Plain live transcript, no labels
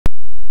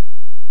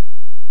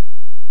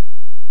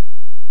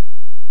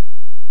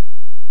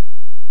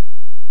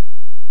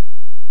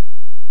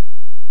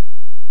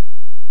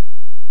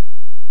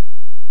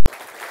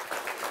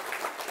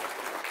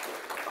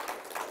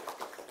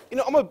You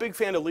know, I'm a big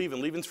fan of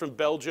Lieven. Lieven's from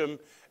Belgium,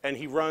 and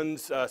he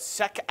runs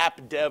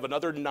SecAppDev,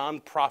 another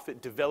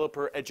nonprofit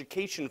developer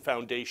education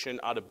foundation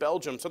out of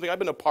Belgium, something I've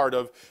been a part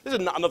of. This is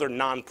another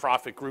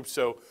nonprofit group,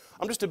 so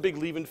I'm just a big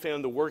Lieven fan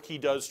of the work he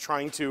does,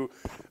 trying to,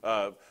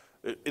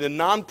 in a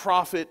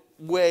nonprofit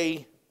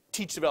way,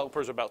 teach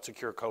developers about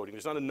secure coding.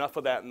 There's not enough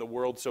of that in the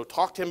world, so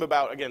talk to him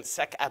about, again,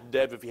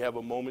 SecAppDev if you have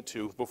a moment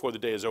to before the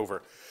day is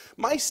over.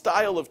 My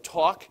style of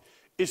talk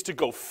is to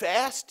go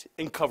fast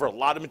and cover a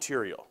lot of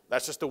material.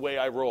 That's just the way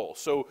I roll.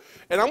 So,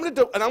 and I'm going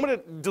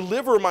to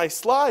deliver my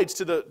slides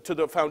to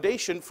the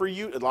foundation for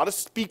you. A lot of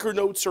speaker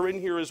notes are in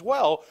here as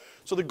well.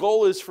 So the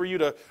goal is for you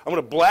to, I'm going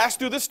to blast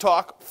through this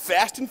talk,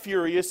 fast and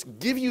furious,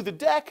 give you the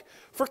deck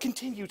for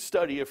continued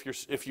study if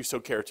you so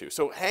care to.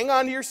 So hang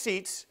on to your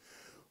seats,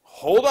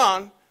 hold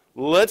on.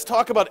 Let's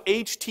talk about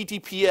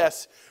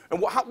HTTPS. And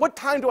what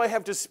time do I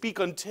have to speak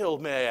until,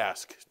 may I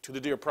ask, to the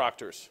dear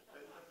proctors?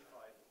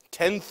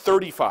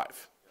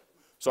 10:35.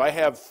 So I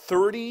have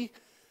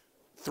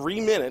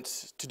 33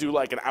 minutes to do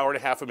like an hour and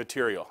a half of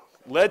material.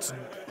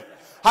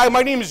 Hi,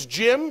 my name is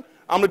Jim.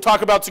 I'm going to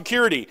talk about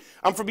security.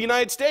 I'm from the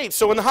United States.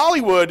 So in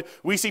Hollywood,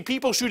 we see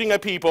people shooting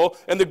at people,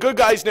 and the good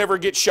guys never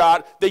get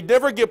shot. They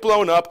never get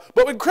blown up.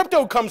 But when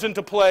crypto comes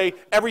into play,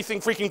 everything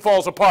freaking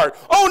falls apart.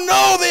 Oh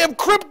no, they have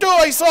crypto.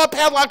 I saw a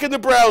padlock in the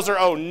browser.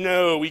 Oh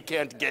no, we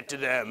can't get to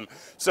them.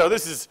 So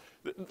this is,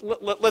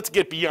 let's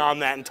get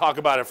beyond that and talk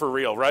about it for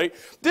real, right?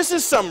 This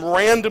is some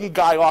random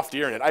guy off the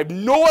internet. I have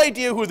no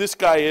idea who this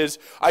guy is.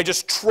 I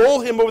just troll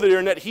him over the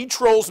internet. He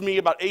trolls me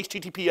about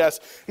HTTPS.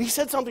 He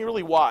said something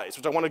really wise,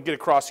 which I want to get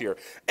across here.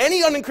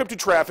 Any unencrypted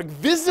traffic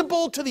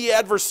visible to the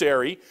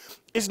adversary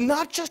is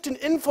not just an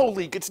info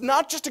leak. It's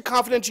not just a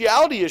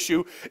confidentiality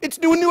issue. It's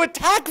a new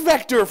attack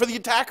vector for the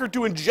attacker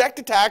to inject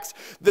attacks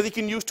that they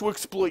can use to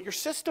exploit your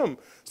system.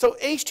 So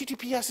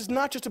HTTPS is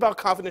not just about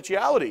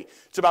confidentiality.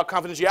 It's about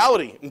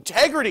confidentiality,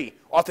 integrity,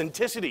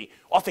 authenticity,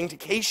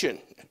 authentication.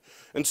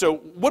 And so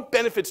what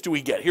benefits do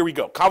we get? Here we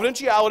go.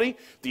 Confidentiality,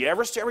 the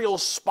adversarial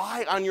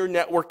spy on your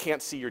network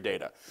can't see your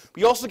data.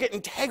 We also get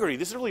integrity.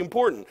 This is really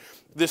important.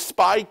 The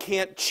spy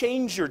can't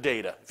change your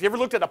data. If you ever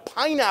looked at a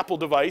Pineapple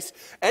device,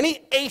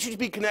 any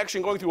HTTP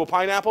connection going through a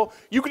Pineapple,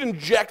 you can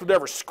inject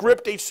whatever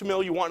script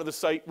HTML you want to the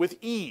site with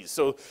ease.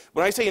 So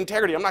when I say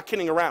integrity, I'm not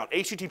kidding around.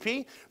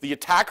 HTTP, the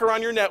attacker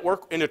on your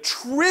network, in a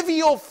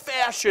trivial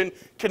fashion,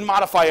 can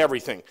modify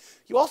everything.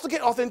 You also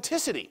get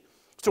authenticity.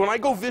 So when I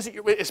go visit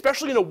you,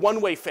 especially in a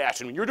one-way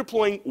fashion, when you're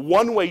deploying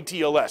one-way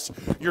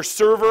TLS, your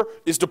server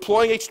is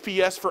deploying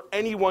HTTPS for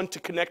anyone to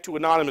connect to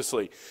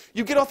anonymously.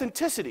 You get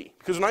authenticity,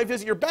 because when I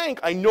visit your bank,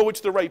 I know it's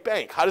the right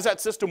bank. How does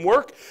that system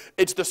work?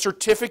 It's the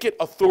certificate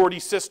authority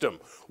system.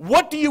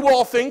 What do you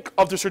all think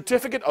of the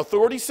certificate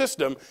authority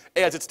system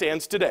as it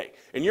stands today?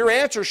 And your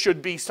answer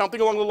should be something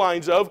along the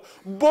lines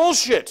of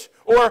bullshit,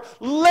 or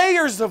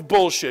layers of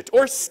bullshit,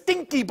 or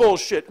stinky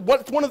bullshit.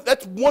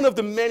 That's one of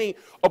the many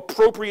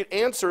appropriate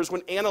answers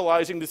when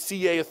analyzing the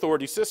CA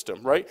authority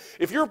system, right?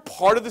 If you're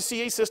part of the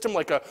CA system,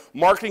 like a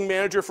marketing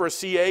manager for a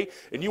CA,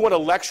 and you want to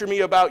lecture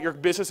me about your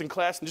business in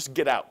class, then just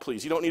get out,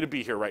 please. You don't need to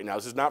be here right now.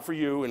 This is not for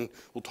you, and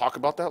we'll talk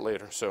about that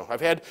later. So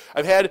I've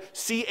had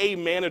CA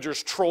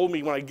managers troll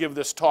me when I give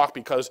this talk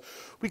because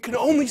we can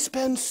only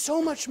spend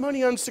so much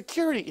money on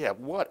security. Yeah,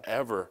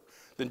 whatever.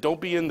 Then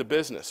don't be in the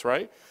business,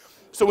 right?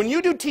 So when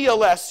you do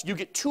TLS, you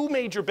get two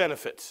major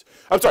benefits.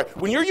 I'm sorry,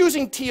 when you're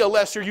using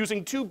TLS, you're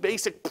using two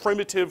basic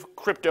primitive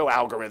crypto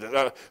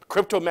algorithms,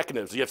 crypto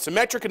mechanisms. You have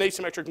symmetric and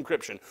asymmetric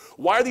encryption.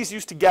 Why are these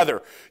used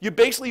together? You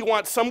basically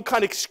want some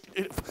kind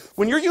of,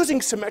 when you're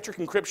using symmetric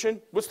encryption,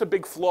 what's the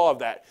big flaw of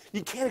that?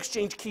 You can't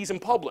exchange keys in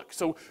public.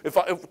 So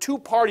if two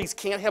parties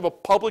can't have a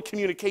public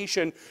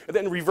communication and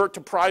then revert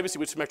to privacy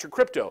with symmetric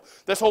crypto,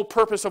 this whole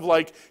purpose of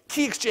like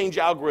key exchange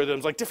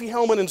algorithms like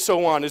Diffie-Hellman and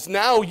so on is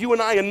now you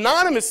and I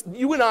anonymous,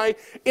 you and I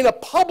in a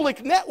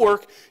public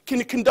network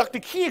can conduct a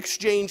key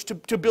exchange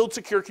to build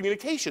secure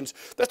communications.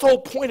 That's the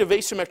whole point of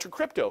asymmetric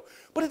crypto.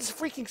 But it's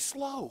freaking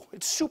slow.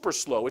 It's super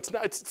slow.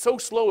 It's so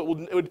slow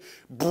it would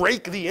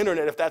break the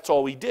internet if that's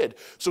all we did.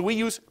 So we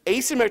use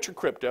asymmetric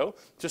crypto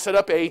to set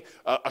up a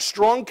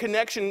strong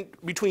connection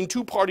between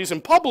two parties in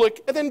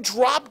public and then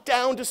drop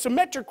down to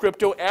symmetric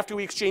crypto after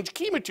we exchange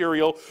key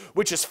material,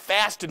 which is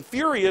fast and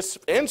furious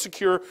and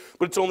secure,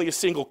 but it's only a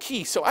single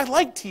key. So I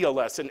like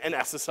TLS and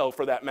SSL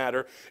for that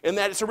matter, in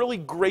that it's a really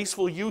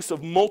graceful use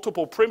of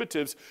multiple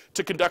primitives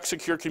to conduct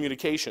secure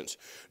communications.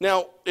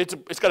 Now,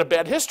 it's got a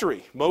bad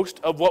history. Most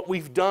of what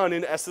we've done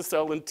in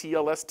SSL and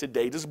TLS to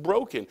date is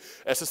broken.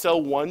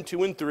 SSL 1,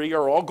 2, and 3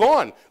 are all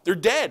gone. They're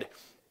dead.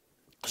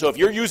 So if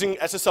you're using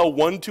SSL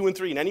 1, 2, and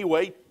 3 in any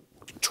way,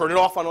 turn it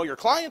off on all your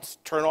clients,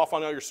 turn it off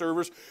on all your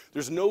servers.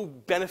 There's no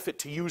benefit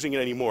to using it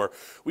anymore.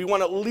 We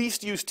want to at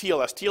least use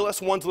TLS.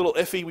 TLS 1's a little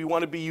iffy. We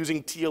want to be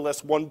using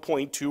TLS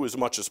 1.2 as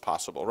much as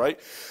possible, right?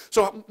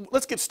 So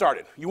let's get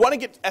started. You want to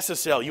get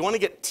SSL, you want to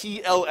get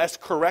TLS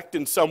correct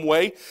in some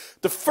way.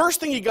 The first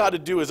thing you got to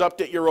do is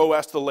update your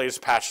OS to the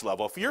latest patch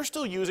level. If you're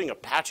still using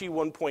Apache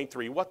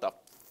 1.3, what the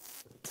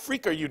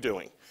freak are you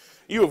doing?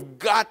 You have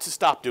got to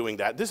stop doing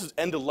that. This is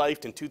end of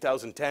life in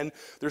 2010.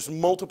 There's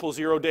multiple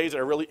 0 days that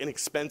are really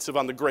inexpensive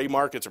on the gray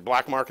markets or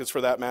black markets for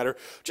that matter.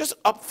 Just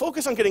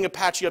focus on getting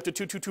Apache up to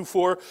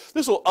 2224.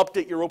 This will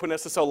update your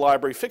OpenSSL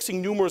library,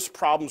 fixing numerous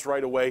problems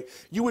right away.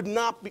 You would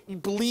not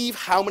believe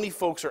how many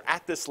folks are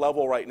at this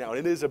level right now, and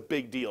it is a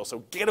big deal.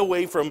 So get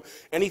away from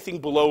anything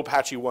below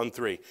Apache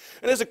 1.3.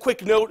 And as a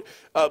quick note,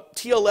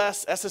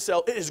 TLS,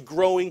 SSL, it is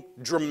growing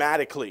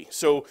dramatically.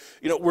 So,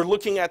 we're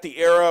looking at the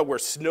era where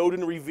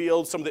Snowden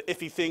revealed some of the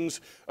iffy things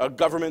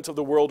governments of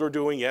the world are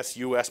doing. Yes,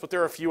 US, but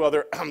there are a few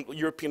other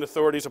European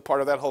authorities a part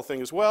of that whole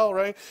thing as well,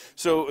 right?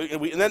 So,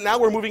 and then now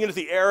we're moving into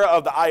the era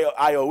of the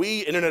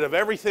IOE, Internet of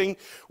Everything,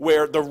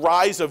 where the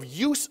rise of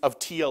use of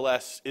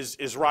TLS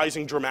is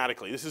rising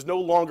dramatically. This is no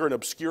longer an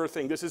obscure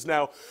thing. This is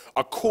now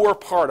a core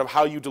part of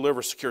how you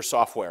deliver secure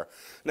software.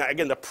 Now,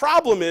 again, the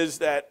problem is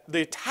that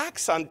the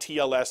attacks on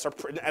TLS or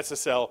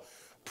SSL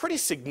pretty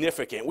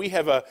significant. We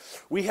have a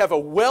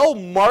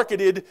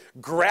well-marketed,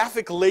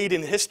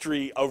 graphic-laden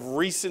history of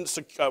recent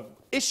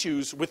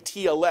issues with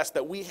TLS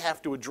that we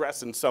have to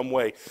address in some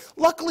way.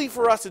 Luckily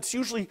for us, it's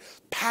usually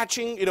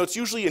patching. It's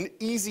usually an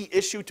easy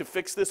issue to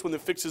fix this when the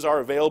fixes are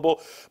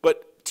available.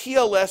 But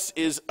TLS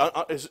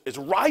is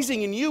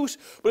rising in use,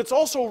 but it's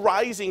also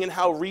rising in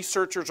how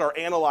researchers are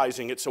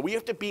analyzing it. So we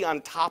have to be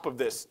on top of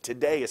this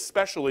today,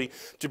 especially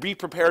to be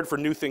prepared for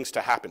new things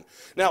to happen.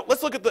 Now,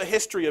 let's look at the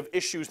history of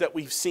issues that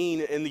we've seen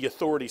in the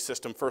authority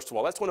system, first of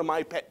all. That's one of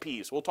my pet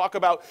peeves. We'll talk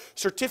about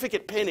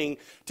certificate pinning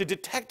to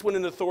detect when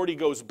an authority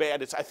goes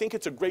bad. I think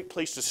it's a great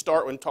place to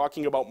start when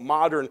talking about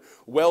modern,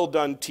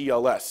 well-done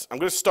TLS. I'm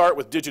going to start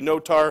with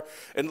DigiNotar,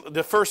 and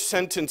the first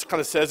sentence kind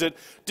of says it.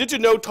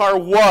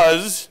 DigiNotar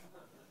was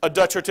a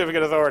Dutch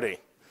certificate authority,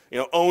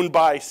 owned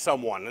by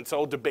someone. It's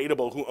all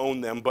debatable who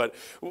owned them, but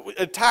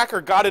attacker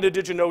got it at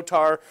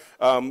DigiNotar.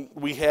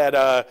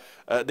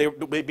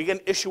 They began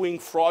issuing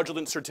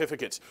fraudulent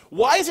certificates.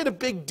 Why is it a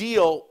big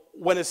deal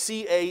when a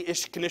CA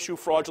can issue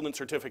fraudulent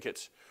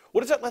certificates?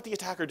 What does that let the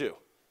attacker do?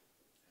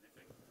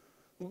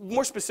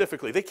 More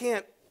specifically, they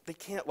can't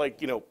like,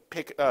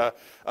 pick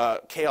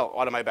kale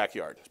out of my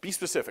backyard. Be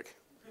specific.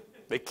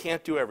 They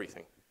can't do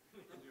everything.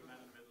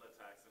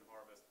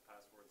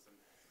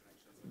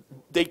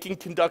 They can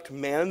conduct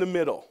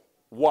man-in-the-middle.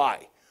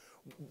 Why?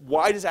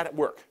 Why does that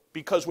work?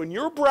 Because when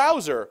your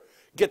browser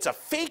gets a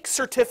fake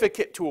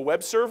certificate to a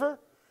web server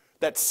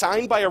that's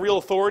signed by a real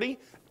authority,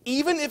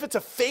 even if it's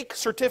a fake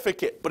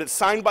certificate, but it's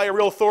signed by a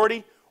real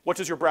authority, what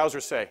does your browser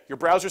say? Your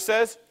browser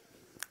says,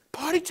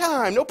 party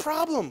time, no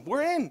problem,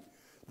 we're in.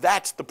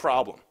 That's the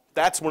problem.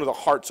 That's one of the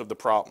hearts of the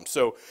problem.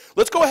 So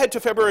let's go ahead to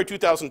February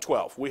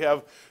 2012. We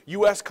have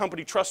US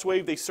company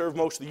TrustWave. They serve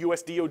most of the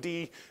US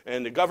DoD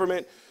and the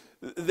government.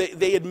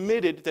 They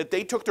admitted that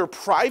they took their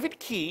private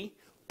key,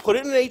 put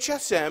it in an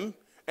HSM,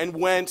 and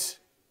went,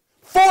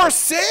 for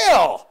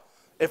sale!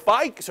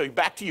 So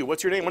back to you.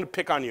 What's your name? I'm going to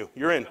pick on you.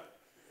 You're in.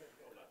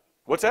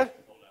 What's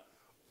that?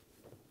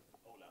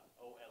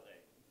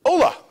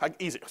 Ola.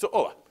 Easy. So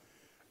Ola.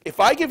 If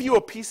I give you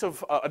a piece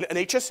of an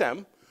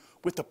HSM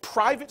with the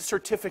private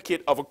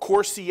certificate of a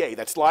core CA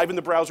that's live in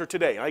the browser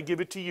today, and I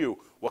give it to you,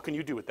 what can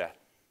you do with that?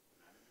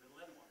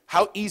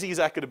 How easy is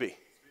that going to be?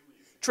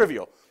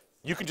 Trivial.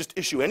 You can just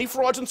issue any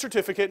fraudulent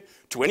certificate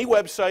to any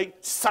website,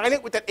 sign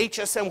it with that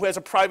HSM who has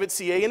a private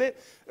CA in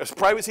it, a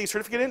private CA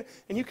certificate in it,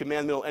 and you can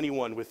man-mill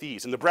anyone with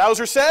these. And the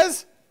browser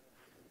says,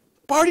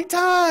 party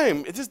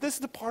time. This is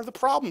the part of the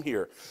problem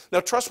here.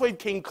 Now, TrustWave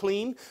came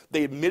clean.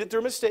 They admitted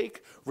their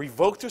mistake,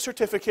 revoked their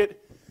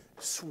certificate,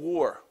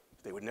 swore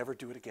they would never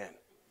do it again.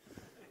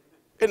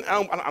 And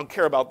I don't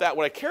care about that.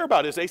 What I care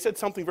about is they said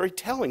something very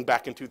telling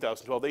back in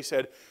 2012. They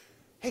said,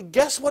 hey,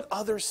 guess what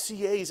other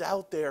CAs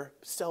out there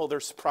sell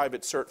their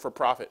private cert for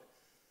profit?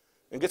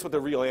 And guess what the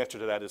real answer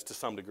to that is to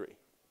some degree?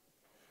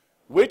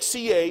 Which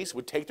CAs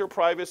would take their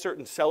private cert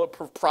and sell it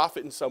for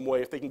profit in some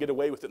way if they can get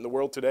away with it in the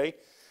world today?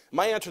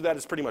 My answer to that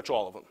is pretty much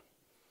all of them.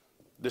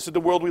 This is the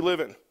world we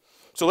live in.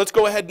 So let's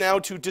go ahead now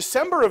to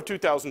December of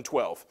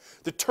 2012.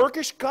 The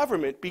Turkish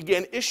government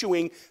began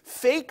issuing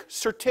fake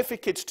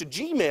certificates to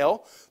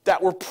Gmail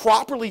that were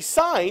properly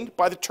signed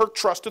by the Turk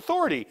Trust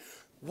Authority.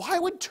 Why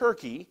would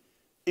Turkey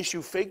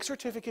issue fake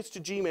certificates to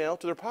Gmail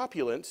to their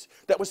populace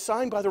that was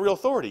signed by the real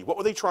authority? What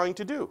were they trying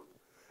to do?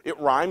 It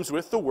rhymes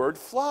with the word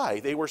fly.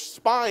 They were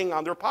spying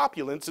on their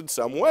populace in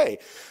some way.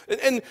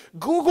 And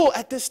Google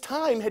at this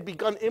time had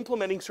begun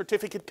implementing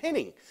certificate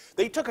pinning.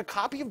 They took a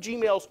copy of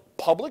Gmail's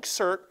public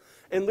cert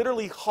and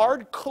literally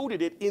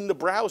hard-coded it in the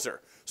browser.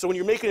 So when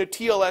you're making a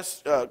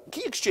TLS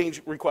key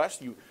exchange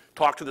request, you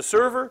talk to the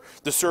server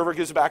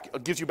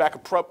gives you back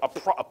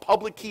a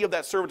public key of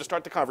that server to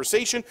start the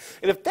conversation.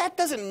 And if that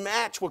doesn't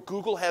match what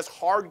Google has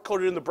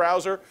hard-coded in the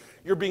browser,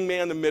 you're being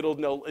man-in-the-middle,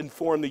 and they'll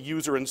inform the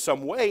user in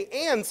some way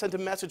and send a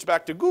message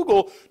back to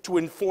Google to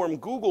inform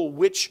Google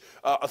which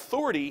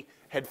authority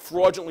had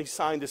fraudulently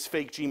signed this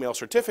fake Gmail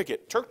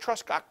certificate. Turk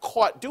Trust got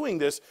caught doing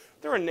this.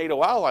 They're a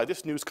NATO ally.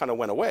 This news kind of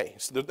went away.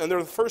 So and they're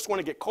the first one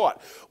to get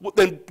caught.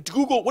 Then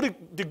Google, what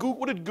did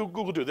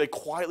Google do? They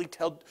quietly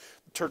tell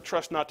Turk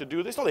Trust not to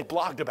do this? No, they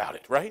blogged about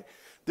it, right?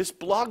 This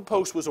blog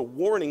post was a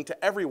warning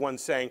to everyone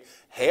saying,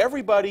 hey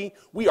everybody,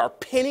 we are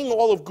pinning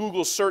all of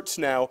Google's certs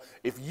now.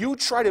 If you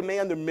try to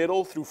man the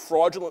middle through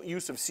fraudulent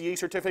use of CA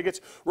certificates,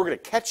 we're going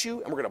to catch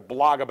you and we're going to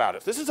blog about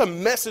it. This is a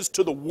message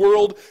to the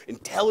world,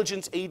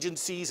 intelligence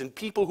agencies and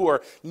people who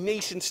are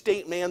nation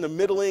state man the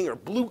middling or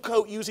blue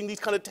coat using these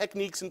kind of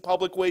techniques in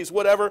public ways,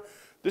 whatever.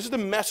 This is the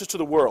message to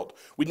the world.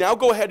 We now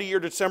go ahead a year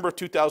to December of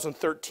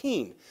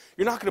 2013.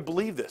 You're not going to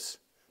believe this.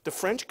 The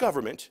French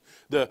government,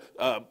 the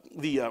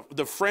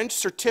French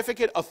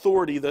Certificate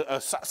Authority, the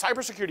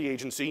cybersecurity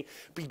agency,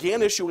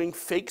 began issuing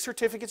fake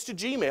certificates to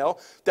Gmail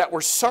that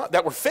were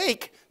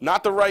fake,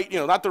 not the right,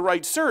 not the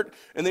right cert,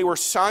 and they were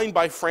signed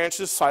by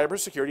France's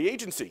cybersecurity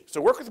agency.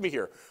 So work with me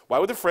here. Why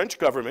would the French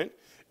government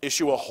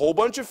issue a whole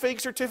bunch of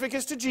fake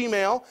certificates to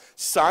Gmail,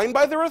 signed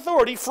by their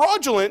authority,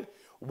 fraudulent?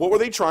 What were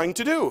they trying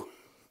to do?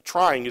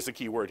 Trying is the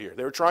key word here.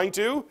 They were trying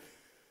to.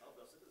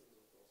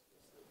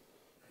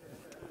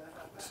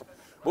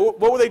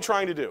 What were they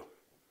trying to do?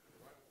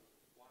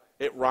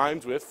 It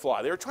rhymes with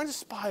fly. They were trying to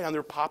spy on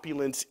their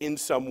populace in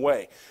some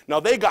way. Now,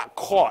 they got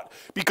caught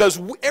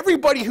because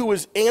everybody who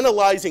was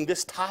analyzing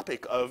this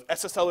topic of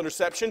SSL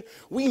interception,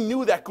 we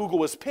knew that Google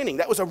was pinning.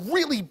 That was a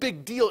really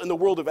big deal in the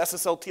world of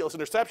SSL TLS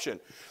interception.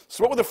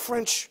 So what were the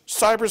French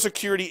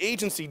cybersecurity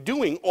agency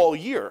doing all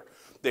year?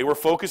 They were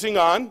focusing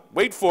on,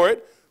 wait for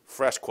it,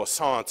 fresh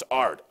croissants,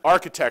 art,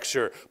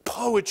 architecture,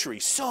 poetry,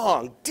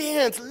 song,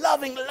 dance,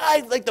 loving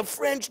life like the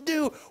French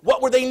do. What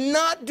were they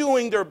not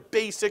doing? Their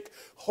basic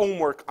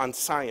homework on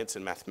science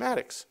and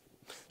mathematics.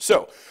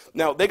 So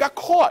now they got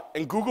caught,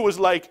 and Google was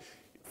like,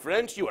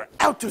 French, you are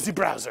out of the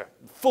browser,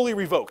 fully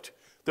revoked.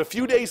 A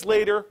few days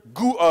later,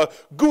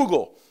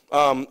 Mozilla,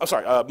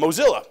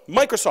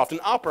 Microsoft, and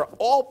Opera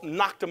all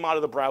knocked them out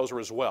of the browser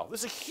as well.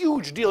 This is a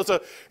huge deal. It's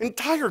an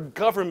entire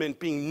government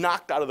being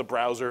knocked out of the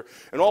browser,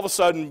 and all of a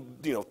sudden,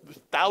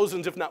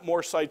 thousands, if not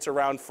more, sites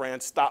around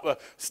France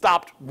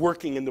stopped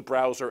working in the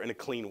browser in a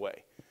clean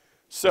way.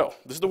 So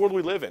this is the world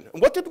we live in.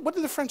 And what did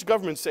the French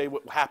government say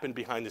what happened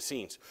behind the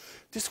scenes?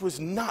 This was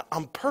not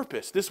on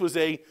purpose. This was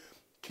a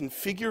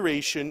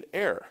configuration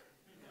error.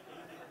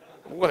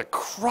 What a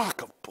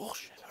crock of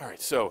bullshit. All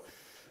right, so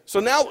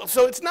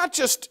it's not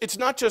just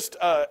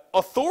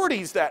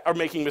authorities that are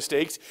making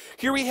mistakes.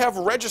 Here we have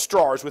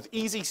registrars with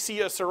easy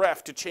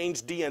CSRF to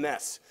change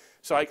DNS.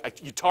 So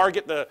you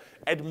target the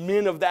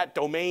admin of that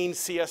domain,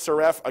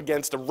 CSRF,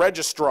 against a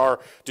registrar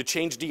to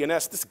change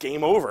DNS. This is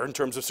game over in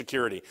terms of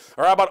security.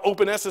 Or how about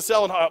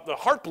OpenSSL and the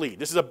Heartbleed?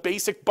 This is a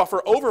basic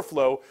buffer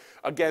overflow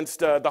against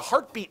the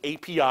Heartbeat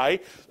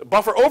API.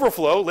 Buffer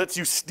overflow lets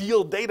you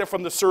steal data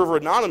from the server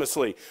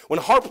anonymously. When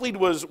Heartbleed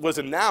was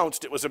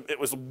announced, it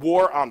was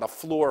war on the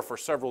floor for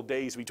several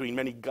days between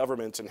many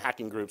governments and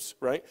hacking groups,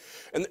 right?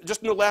 And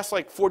just in the last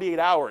 48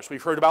 hours,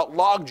 we've heard about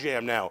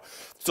Logjam now.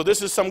 So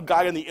this is some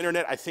guy on the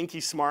internet, I think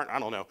he's smart, I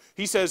don't know.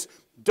 He says,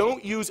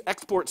 don't use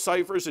export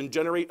ciphers and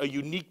generate a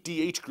unique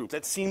DH group.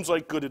 That seems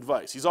like good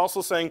advice. He's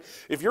also saying,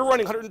 if you're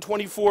running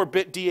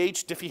 124-bit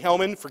DH,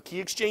 Diffie-Hellman, for key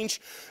exchange,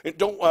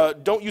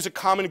 don't use a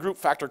common group,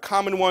 factor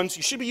common ones.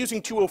 You should be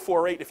using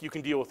 2048 if you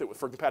can deal with it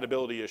for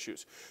compatibility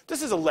issues.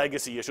 This is a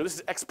legacy issue. This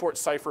is export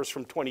ciphers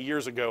from 20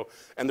 years ago,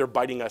 and they're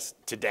biting us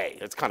today.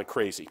 It's kind of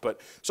crazy.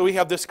 So we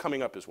have this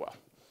coming up as well.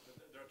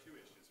 There are two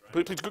issues,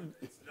 right?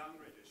 It's the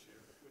downgrade issue,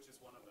 which is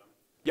one of them.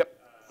 Yep.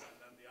 And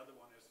then the other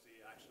one is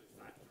the actual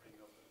factoring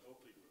of the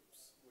Oakley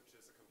groups, which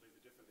is a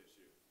completely different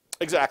issue.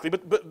 Exactly,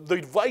 but the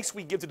advice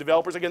we give to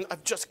developers, again,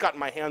 I've just gotten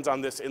my hands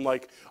on this in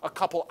a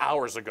couple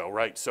hours ago,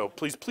 right? So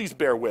please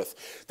bear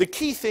with. The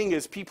key thing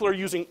is people are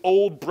using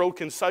old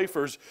broken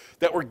ciphers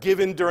that were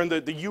given during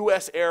the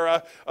US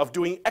era of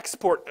doing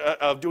export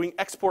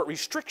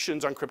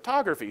restrictions on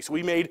cryptography. So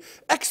we made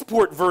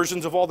export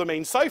versions of all the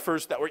main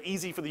ciphers that were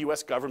easy for the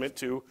US government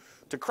to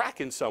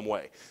crack in some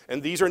way.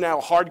 And these are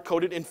now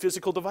hard-coded in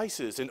physical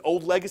devices, and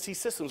old legacy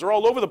systems are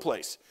all over the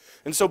place.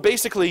 And so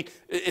basically,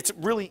 it's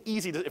really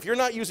easy if you're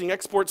not using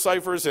export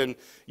ciphers and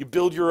you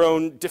build your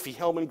own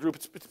Diffie-Hellman group,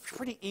 it's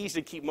pretty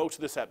easy to keep most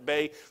of this at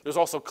bay. There's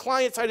also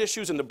client-side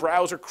issues in the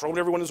browser. Chrome,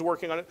 everyone is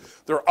working on it.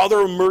 There are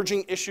other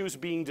emerging issues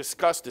being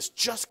discussed. This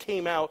just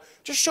came out,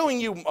 just showing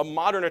you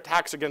modern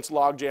attacks against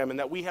Logjam, and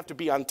that we have to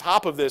be on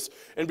top of this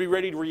and be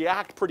ready to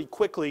react pretty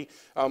quickly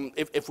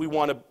if we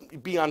want to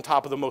be on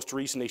top of the most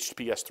recent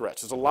HTTPS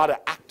threats. There's a lot of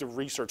active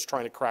research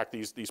trying to crack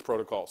these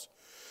protocols.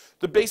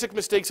 The basic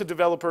mistakes of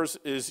developers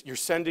is you're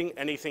sending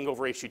anything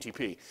over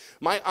HTTP.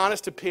 My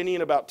honest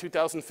opinion about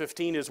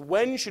 2015 is,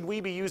 when should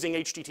we be using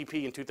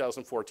HTTP in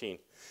 2014?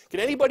 Can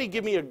anybody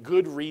give me a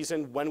good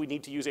reason when we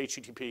need to use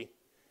HTTP?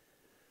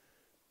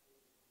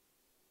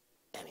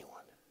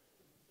 Anyone?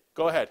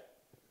 Go ahead.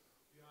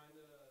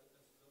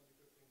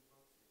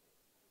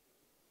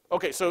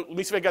 Okay, so let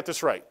me see if I got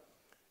this right.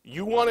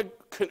 You want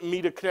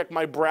me to connect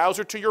my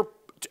browser to your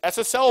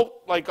SSL,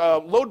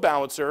 load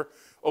balancer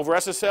over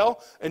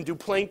SSL, and do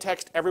plain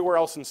text everywhere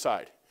else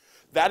inside.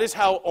 That is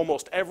how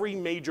almost every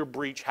major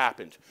breach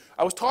happened.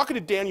 I was talking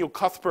to Daniel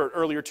Cuthbert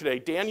earlier today.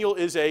 Daniel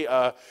is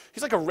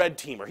he's like a red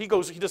teamer. He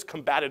does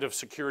combative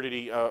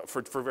security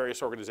for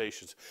various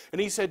organizations. And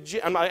he said,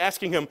 I'm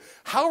asking him,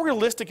 how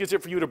realistic is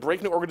it for you to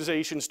break into an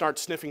organization and start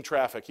sniffing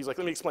traffic? He's like,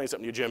 let me explain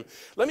something to you, Jim.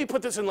 Let me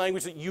put this in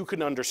language that you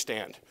can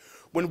understand.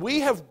 When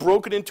we have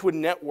broken into a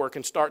network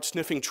and start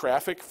sniffing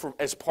traffic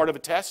as part of a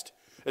test,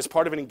 as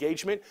part of an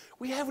engagement,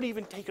 we haven't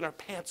even taken our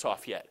pants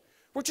off yet.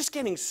 We're just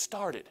getting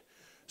started.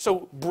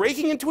 So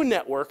breaking into a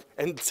network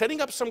and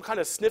setting up some kind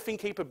of sniffing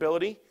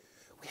capability,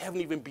 we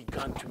haven't even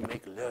begun to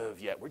make love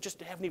yet. We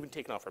just haven't even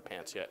taken off our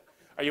pants yet.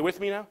 Are you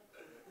with me now?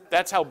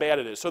 That's how bad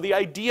it is. So the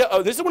idea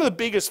of, this is one of the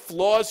biggest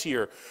flaws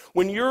here.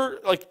 When you're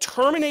like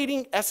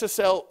terminating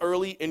SSL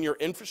early in your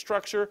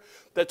infrastructure,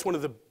 that's one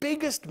of the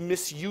biggest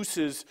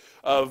misuses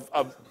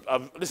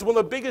this is one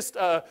of the biggest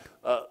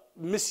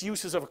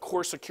misuses of a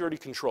core security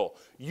control.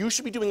 You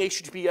should be doing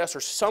HTTPS or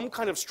some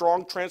kind of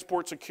strong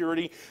transport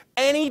security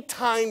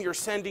anytime you're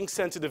sending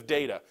sensitive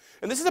data.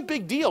 And this is a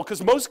big deal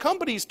because most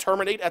companies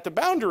terminate at the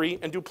boundary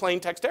and do plain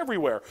text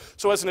everywhere.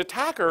 So as an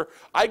attacker,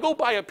 I go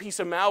buy a piece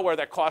of malware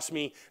that costs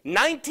me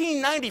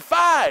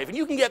 $19.95, and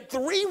you can get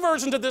 3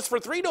 versions of this for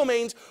 3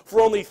 domains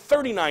for only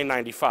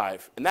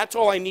 $39.95. And that's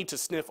all I need to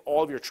sniff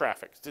all of your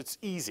traffic. It's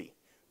easy.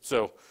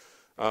 So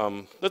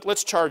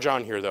let's charge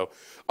on here, though.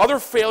 Other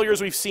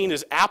failures we've seen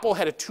is Apple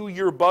had a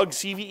 2-year bug,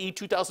 CVE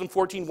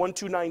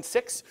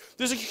 2014-1296.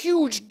 There's a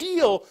huge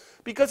deal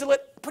because it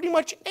let pretty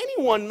much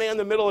anyone man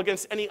the middle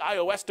against any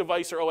iOS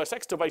device or OS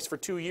X device for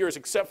 2 years,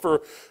 except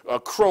for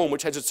Chrome,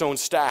 which has its own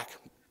stack.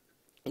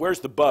 Where's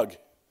the bug?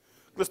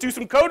 Let's do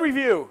some code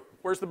review.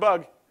 Where's the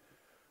bug?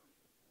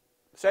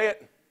 Say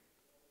it.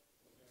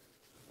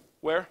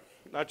 Where?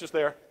 Not just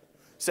there.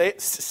 Say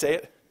it. Say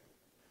it.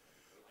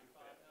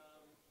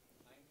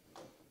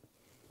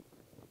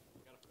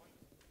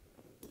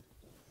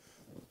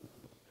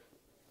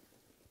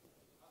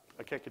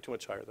 I can't get too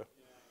much higher, though.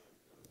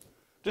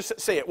 Just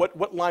say it.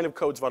 What line of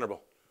code's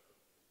vulnerable?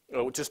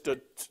 Oh, just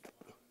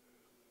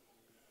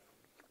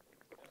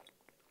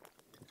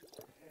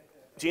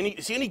see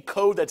any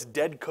code that's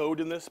dead code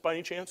in this by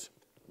any chance?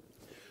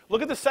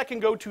 Look at the second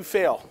go-to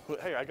fail.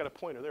 Hey, I got a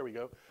pointer. There we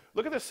go.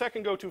 Look at the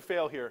second go-to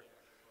fail here.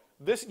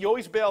 This, you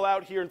always bail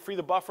out here and free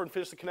the buffer and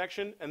finish the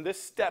connection. And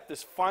this step,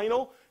 this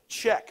final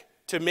check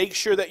to make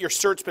sure that your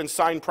cert's been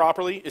signed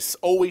properly is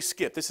always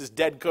skipped. This is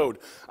dead code.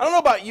 I don't know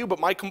about you, but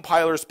my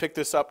compilers picked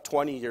this up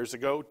 20 years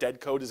ago. Dead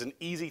code is an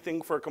easy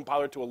thing for a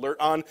compiler to alert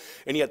on,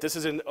 and yet this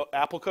is in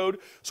Apple code.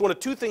 So one of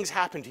 2 things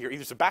happened here.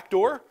 Either it's a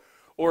backdoor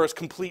or it's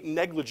complete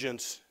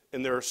negligence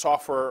in their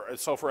software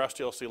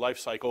SDLC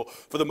lifecycle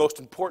for the most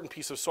important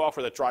piece of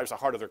software that drives the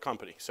heart of their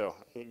company. So,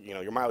 you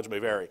know, your mileage may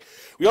vary.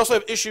 We also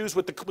have issues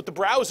with the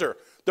browser.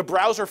 The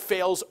browser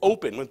fails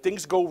open. When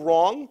things go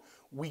wrong,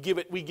 we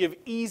give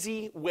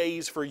easy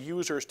ways for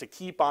users to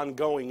keep on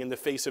going in the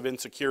face of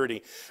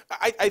insecurity.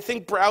 I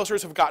think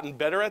browsers have gotten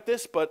better at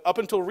this, but up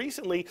until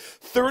recently,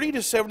 30 to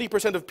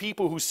 70% of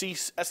people who see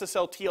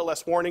SSL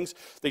TLS warnings,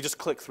 they just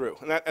click through,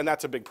 and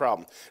that's a big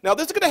problem. Now,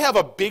 this is going to have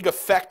a big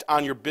effect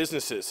on your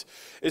businesses,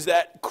 is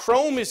that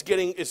Chrome is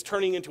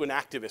turning into an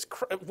activist.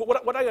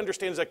 What I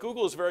understand is that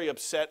Google is very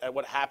upset at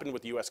what happened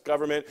with the US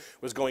government,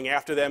 was going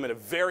after them in a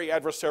very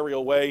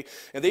adversarial way,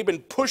 and they've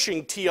been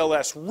pushing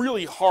TLS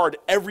really hard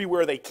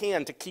everywhere they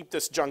can to keep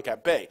this junk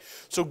at bay.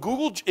 So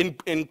Google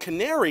in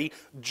Canary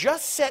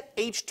just set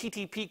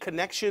HTTP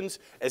connections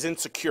as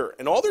insecure.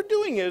 And all they're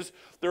doing is,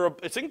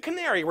 it's in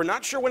Canary, we're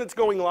not sure when it's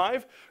going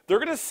live, they're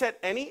going to set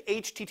any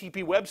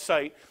HTTP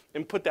website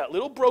and put that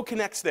little bro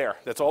connects there.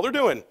 That's all they're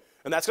doing.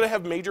 And that's going to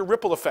have major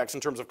ripple effects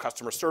in terms of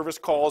customer service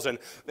calls and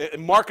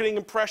marketing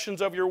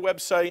impressions of your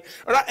website.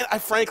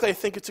 Frankly, I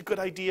think it's a good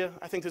idea.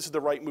 I think this is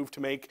the right move to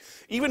make.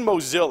 Even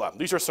Mozilla,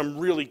 these are some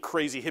really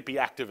crazy hippie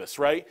activists,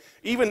 right?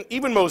 Even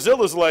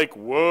Mozilla's like,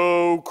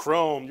 whoa,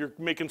 Chrome, you're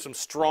making some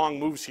strong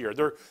moves here.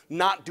 They're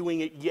not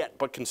doing it yet,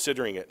 but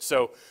considering it.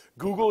 So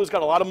Google has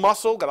got a lot of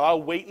muscle, got a lot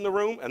of weight in the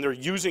room, and they're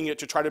using it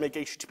to try to make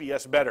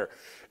HTTPS better.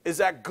 Is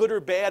that good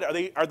or bad?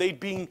 Are they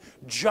being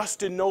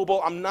just and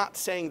noble? I'm not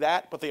saying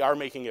that, but they are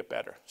making it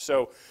better.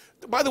 So,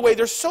 by the way,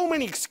 there's so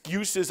many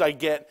excuses I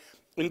get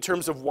in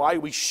terms of why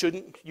we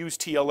shouldn't use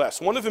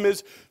TLS. One of them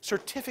is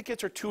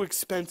certificates are too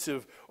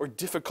expensive or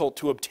difficult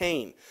to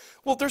obtain.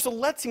 Well, there's a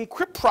Let's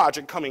Encrypt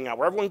project coming out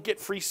where everyone can get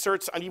free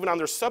certs even on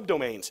their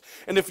subdomains.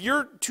 And if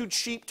you're too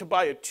cheap to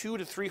buy a €200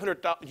 to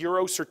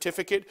 €300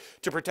 certificate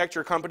to protect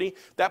your company,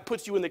 that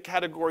puts you in the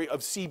category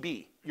of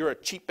CB. You're a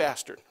cheap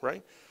bastard,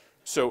 right?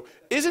 So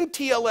isn't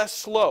TLS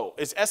slow?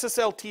 Is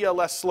SSL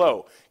TLS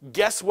slow?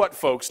 Guess what,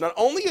 folks? Not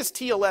only is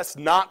TLS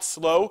not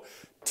slow,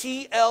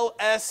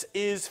 TLS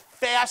is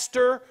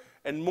faster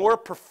and more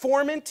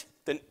performant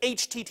than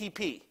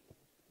HTTP.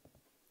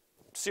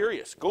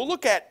 Serious. Go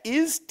look at,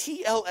 is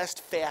TLS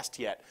fast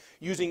yet?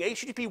 Using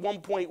HTTP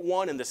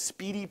 1.1 and the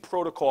speedy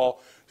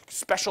protocol,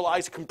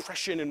 specialized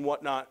compression and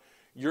whatnot,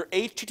 your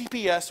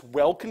HTTPS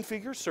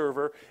well-configured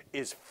server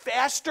is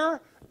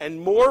faster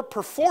and more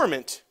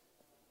performant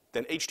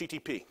than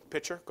HTTP.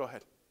 Picture, go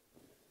ahead.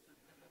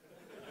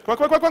 Come on,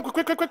 quick, quick,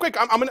 quick, quick, quick, quick.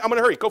 I'm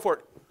gonna hurry. Go for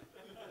it.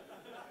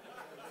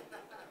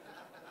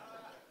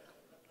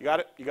 You got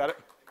it? You got it?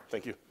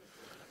 Thank you.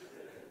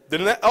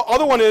 Then the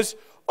other one is,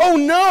 oh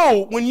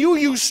no, when you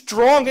use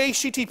strong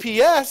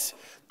HTTPS,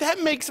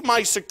 that makes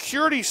my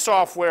security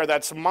software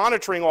that's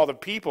monitoring all the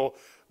people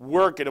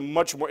work in a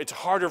much more, it's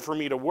harder for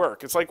me to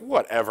work. It's like,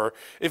 whatever.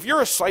 If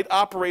you're a site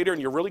operator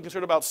and you're really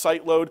concerned about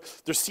site load,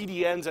 there's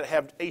CDNs that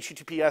have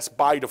HTTPS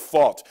by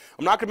default.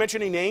 I'm not going to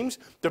mention any names.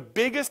 The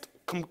biggest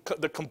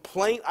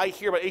complaint I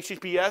hear about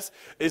HTTPS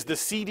is the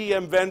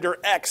CDN vendor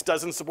X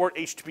doesn't support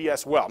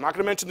HTTPS well. I'm not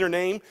going to mention their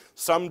name.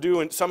 Some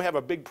do, and some have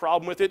a big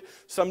problem with it.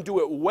 Some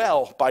do it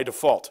well by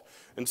default.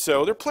 And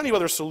so there are plenty of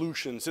other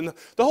solutions. And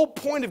the whole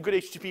point of good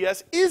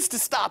HTTPS is to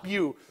stop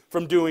you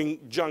from doing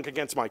junk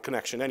against my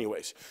connection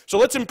anyways. So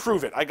let's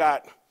improve it. I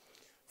got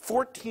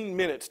 14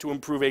 minutes to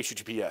improve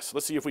HTTPS.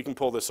 Let's see if we can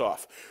pull this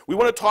off. We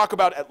want to talk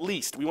about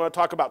we want to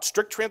talk about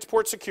strict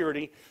transport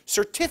security,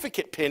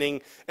 certificate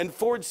pinning, and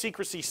forward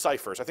secrecy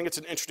ciphers. I think it's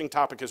an interesting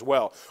topic as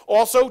well.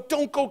 Also,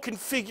 don't go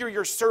configure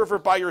your server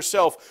by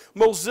yourself.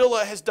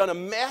 Mozilla has done a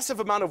massive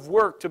amount of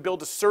work to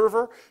build a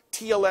server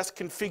TLS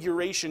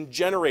configuration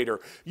generator.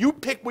 You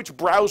pick which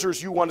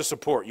browsers you want to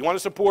support. You want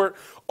to support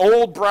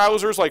old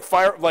browsers like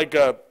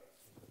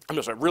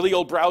really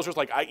old browsers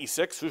like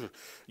IE6.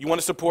 You want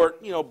to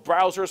support,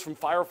 browsers from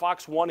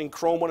Firefox 1 and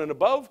Chrome 1 and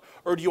above,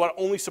 or do you want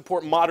to only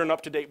support modern,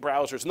 up-to-date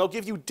browsers? And they'll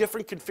give you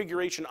different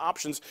configuration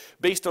options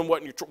based on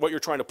what you're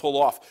trying to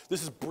pull off.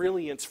 This is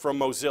brilliance from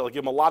Mozilla.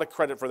 Give them a lot of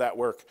credit for that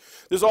work.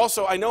 There's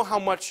also, I know how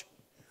much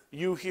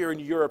you here in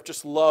Europe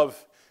just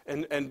love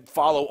and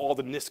follow all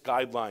the NIST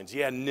guidelines.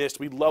 Yeah, NIST,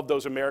 we love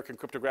those American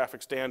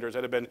cryptographic standards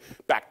that have been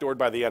backdoored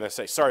by the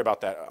NSA. Sorry about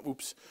that.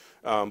 Oops.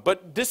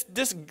 But this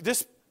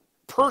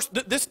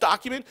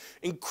document,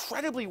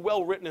 incredibly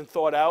well written and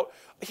thought out.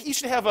 You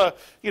should have a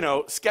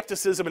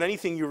skepticism in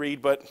anything you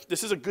read, but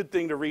this is a good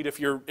thing to read if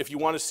you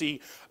want to see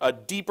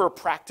deeper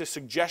practice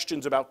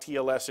suggestions about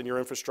TLS in your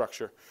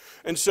infrastructure.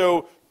 And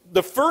so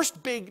the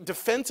first big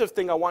defensive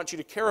thing I want you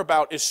to care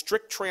about is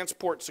strict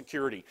transport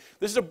security.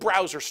 This is a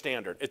browser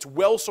standard. It's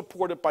well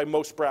supported by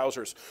most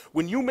browsers.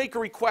 When you make a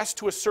request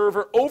to a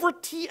server over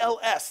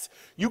TLS,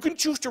 you can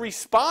choose to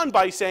respond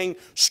by saying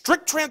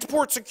strict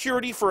transport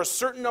security for a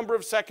certain number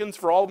of seconds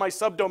for all of my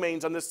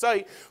subdomains on this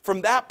site.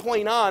 From that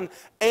point on,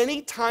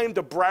 anytime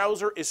the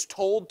browser is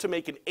told to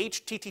make an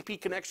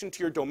HTTP connection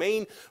to your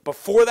domain,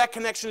 before that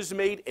connection is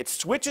made, it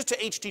switches to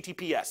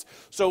HTTPS.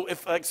 So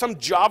if some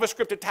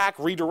JavaScript attack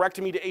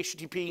redirected me to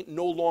HTTP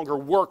no longer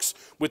works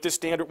with this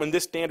standard when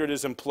this standard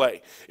is in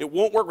play. It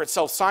won't work with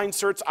self-signed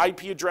certs,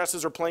 IP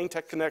addresses, or plain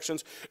text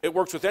connections. It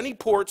works with any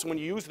ports. When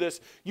you use this,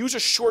 use a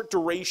short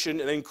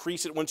duration and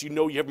increase it once you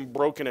know you haven't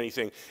broken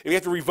anything. If you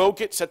have to revoke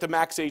it, set the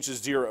max age to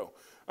 0.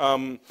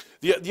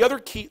 The other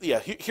key,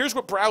 here's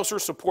what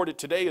browsers support it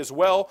today as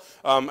well.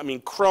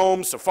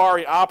 Chrome,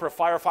 Safari, Opera,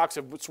 Firefox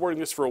have been supporting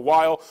this for a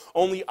while.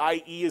 Only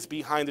IE is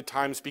behind the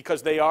times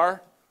because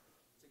they're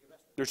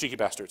cheeky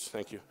bastards.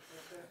 Thank you.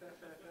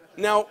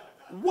 Now,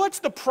 what's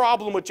the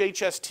problem with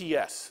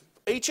HSTS?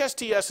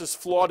 HSTS is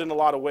flawed in a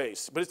lot of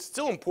ways, but it's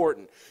still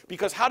important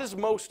because how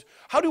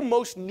do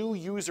most new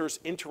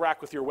users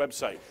interact with your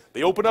website?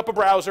 They open up a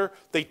browser,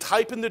 they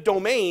type in the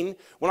domain.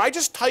 When I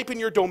just type in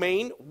your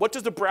domain, what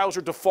does the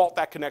browser default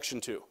that connection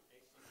to?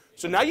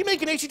 So now you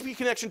make an HTTP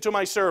connection to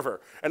my server,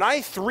 and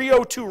I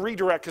 302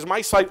 redirect because my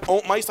site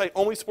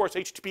only supports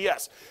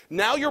HTTPS.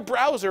 Now your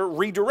browser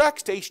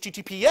redirects to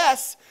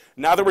HTTPS.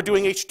 Now that we're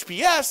doing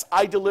HTTPS,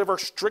 I deliver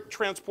strict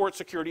transport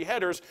security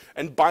headers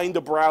and bind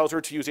the browser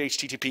to use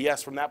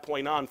HTTPS from that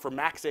point on for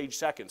max age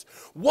seconds.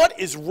 What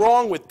is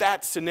wrong with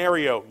that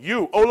scenario?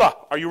 You,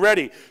 Ola, are you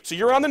ready? So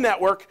you're on the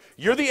network,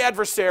 you're the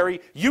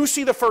adversary, you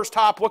see the first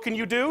hop, what can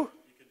you do? You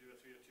can do a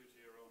 302 to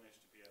your own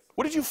HTTPS.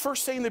 What did you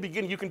first say in the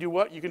beginning? You can do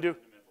what? You can do?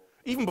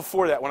 Even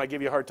before that, when I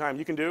give you a hard time,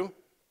 you can do?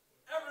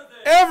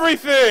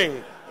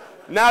 Everything!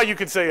 Now you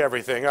can say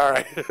everything, all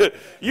right.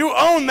 You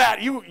own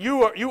that, you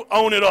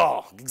own it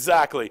all,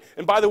 exactly.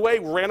 And by the way,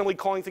 randomly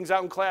calling things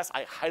out in class,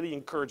 I highly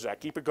encourage that,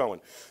 keep it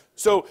going.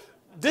 So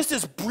this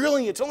is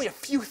brilliant. It's only a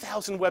few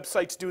thousand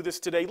websites do this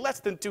today. Less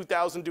than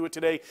 2,000 do it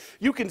today.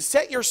 You can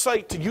set your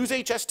site to use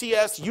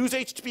HSTS, use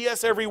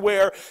HTTPS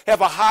everywhere, have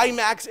a high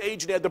max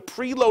age, and add the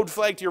preload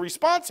flag to your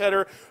response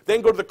header,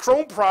 then go to the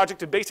Chrome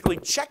project and basically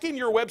check in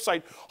your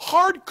website,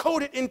 hard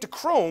code it into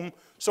Chrome,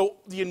 so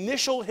the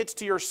initial hits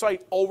to your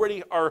site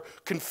already are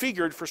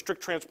configured for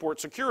strict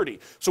transport security.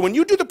 So when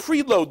you do the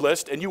preload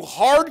list and you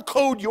hard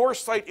code your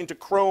site into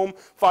Chrome,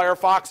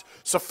 Firefox,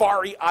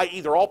 Safari,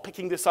 IE, they're all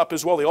picking this up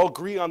as well. They all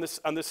agree on this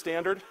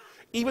standard.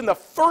 Even the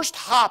first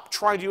hop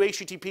trying to do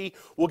HTTP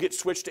will get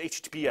switched to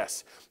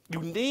HTTPS.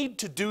 You need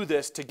to do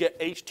this to get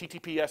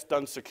HTTPS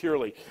done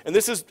securely. And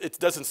it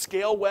doesn't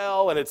scale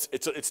well, and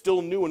it's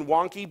still new and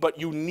wonky, but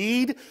you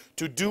need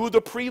to do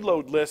the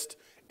preload list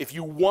if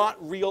you want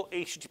real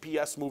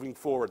HTTPS moving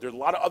forward. There's a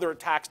lot of other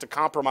attacks to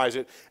compromise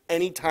it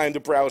anytime the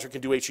browser can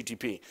do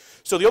HTTP.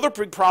 So the other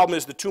big problem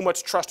is the too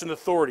much trust in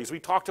authorities. We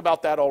talked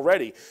about that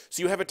already.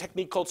 So you have a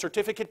technique called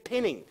certificate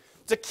pinning.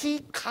 It's a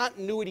key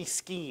continuity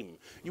scheme.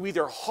 You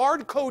either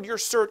hard code your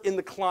cert in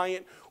the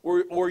client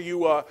or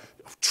you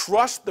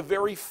trust the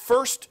very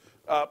first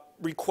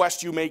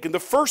request you make and the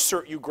first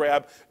cert you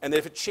grab, and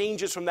if it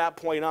changes from that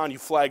point on, you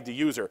flag the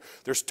user.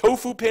 There's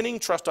tofu pinning,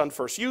 trust on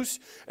first use,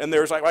 and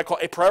there's like what I call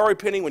a priori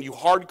pinning when you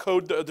hard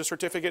code the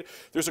certificate.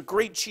 There's a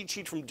great cheat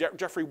sheet from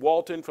Jeffrey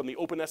Walton from the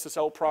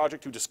OpenSSL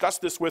project who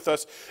discussed this with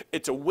us.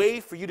 It's a way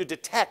for you to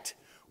detect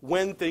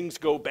when things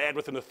go bad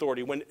with an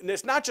authority. When and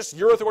it's not just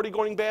your authority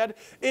going bad,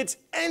 it's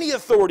any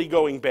authority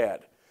going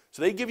bad.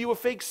 So they give you a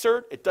fake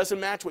cert, it doesn't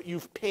match what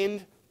you've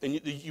pinned, and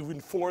you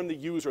inform the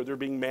user they're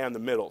being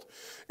man-in-the-middle.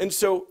 And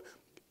so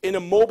in a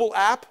mobile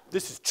app,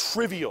 this is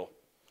trivial.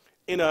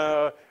 In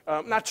a,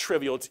 not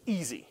trivial, it's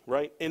easy,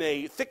 right? In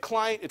a thick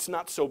client, it's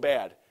not so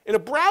bad. In a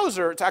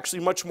browser, it's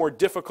actually much more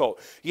difficult.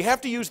 You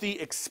have to use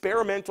the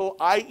experimental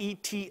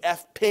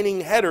IETF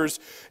pinning headers,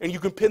 and you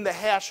can pin the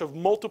hash of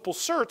multiple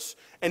certs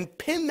and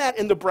pin that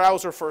in the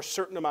browser for a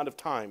certain amount of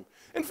time.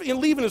 And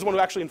Levin is one who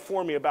actually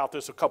informed me about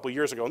this a couple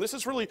years ago. And this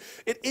is really,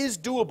 it is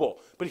doable.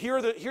 But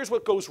here's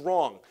what goes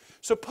wrong.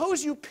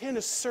 Suppose you pin a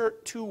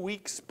cert 2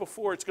 weeks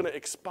before it's going to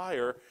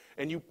expire,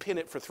 and you pin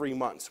it for 3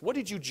 months. What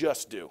did you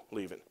just do,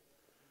 Levin?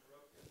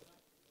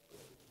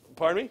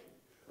 Pardon me?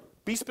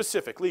 Be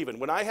specific, Levin.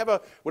 When I have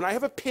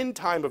a pin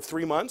time of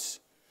 3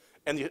 months,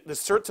 and the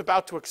cert's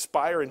about to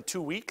expire in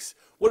 2 weeks,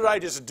 what did I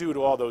just do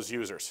to all those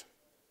users?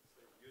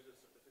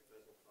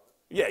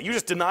 Yeah, you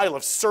just denial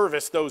of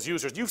service those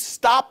users. You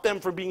stop them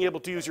from being able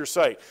to use your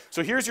site.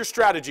 So here's your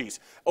strategies.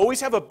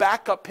 Always have a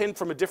backup pin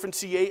from a different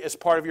CA as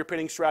part of your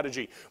pinning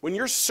strategy. When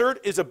your cert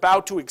is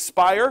about to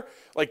expire,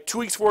 like 2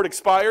 weeks before it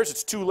expires,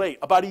 it's too late.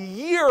 About a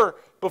year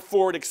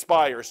before it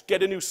expires,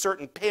 get a new cert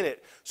and pin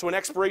it. So when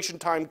expiration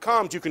time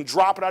comes, you can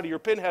drop it out of your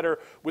pin header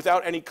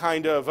without any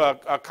kind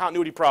of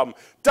continuity problem.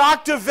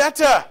 Dr.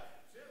 Vetta!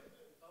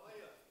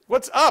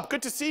 What's up?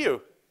 Good to see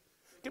you.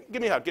 Give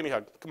me a hug, give me a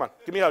hug. Come on,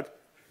 give me a hug.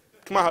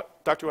 Come on,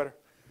 Dr. Wetter.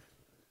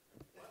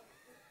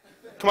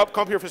 Come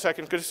up here for a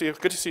second. Good to see you.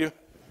 Good to see you.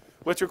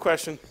 What's your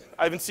question?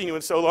 I haven't seen you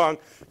in so long.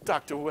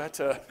 Dr.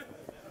 Wetter.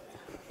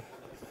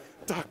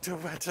 Dr.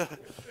 Wetter.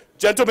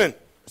 Gentlemen,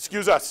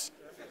 excuse us.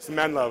 It's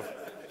man love.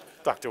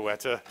 Dr.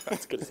 Wetter.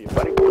 It's good to see you,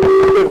 buddy.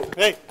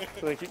 Hey,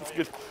 thank you. It's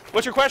good.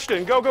 What's your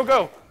question? Go, go,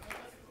 go.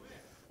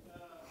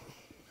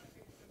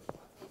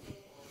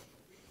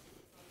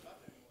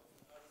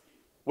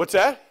 What's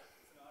that?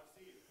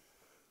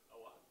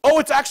 Oh,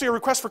 it's actually a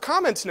request for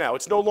comments now.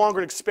 It's no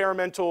longer an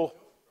experimental.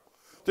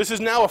 This is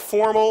now a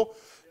formal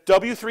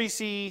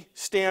W3C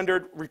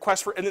standard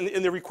request for,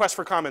 in the request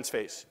for comments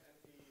phase.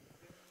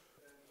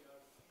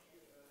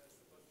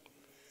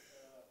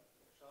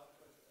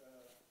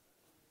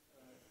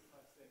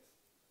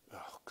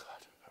 Oh, God.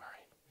 All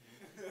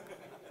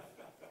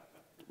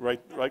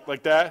right. Right,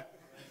 like that?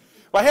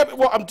 Well,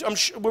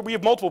 we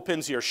have multiple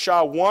pins here.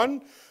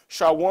 SHA-1,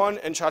 SHA-1,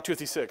 and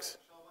SHA-256.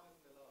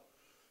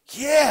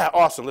 Yeah,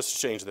 awesome. Let's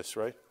change this,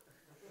 right?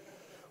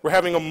 We're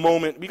having a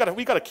moment. We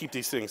gotta keep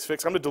these things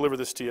fixed. I'm gonna deliver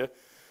this to you,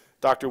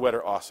 Dr.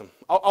 Wetter. Awesome.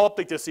 I'll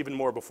update this even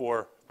more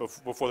before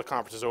the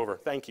conference is over.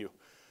 Thank you.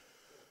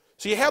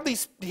 So you have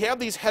these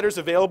headers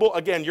available.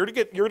 Again, you're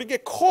to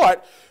get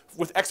caught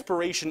with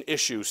expiration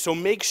issues. So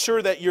make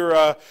sure that you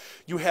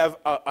have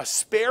a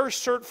spare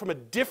cert from a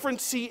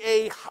different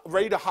CA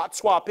ready to hot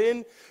swap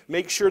in.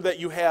 Make sure that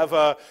you have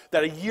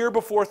that a year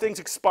before things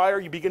expire,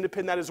 you begin to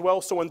pin that as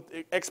well. So when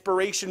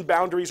expiration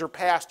boundaries are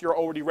passed, you're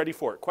already ready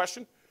for it.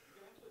 Question? You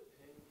can actually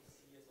pin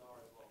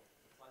CSR as well,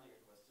 finding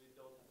requests, so you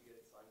don't have to get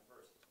it signed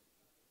first.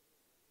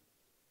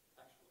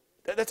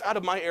 That's out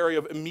of my area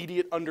of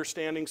immediate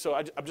understanding, so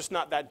I'm just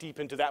not that deep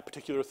into that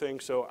particular thing,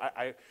 so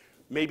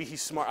maybe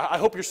he's smart. I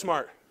hope you're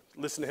smart.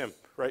 Listen to him,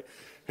 right?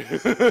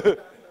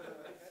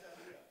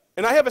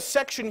 And I have a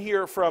section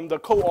here from the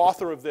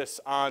co-author of this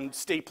on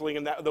stapling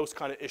and those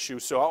kind of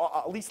issues, so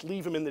I'll at least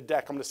leave him in the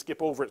deck. I'm going to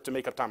skip over it to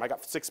make up time. I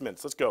got 6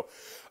 minutes. Let's go.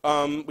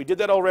 We did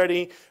that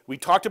already. We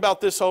talked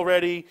about this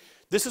already.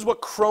 This is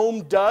what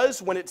Chrome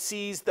does when it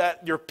sees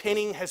that your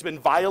pinning has been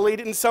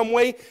violated in some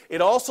way. It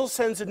also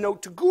sends a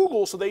note to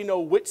Google so they know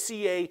which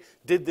CA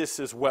did this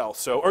as well.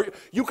 So, or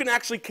you can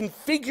actually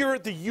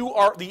configure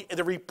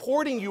the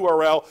reporting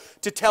URL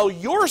to tell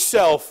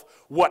yourself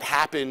what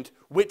happened,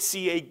 which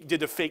CA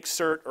did a fake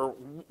cert, or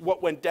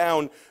what went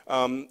down,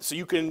 so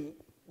you can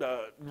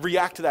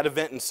react to that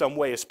event in some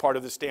way as part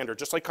of the standard,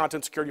 just like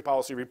Content Security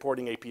Policy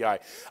Reporting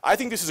API. I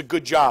think this is a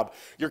good job.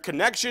 Your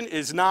connection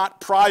is not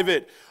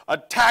private.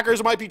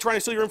 Attackers might be trying to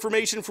steal your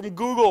information from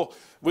Google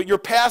with your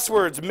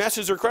passwords,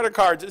 messages, or credit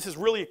cards. This is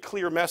really a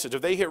clear message.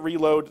 If they hit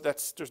reload,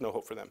 there's no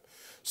hope for them.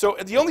 So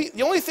the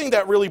only thing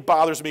that really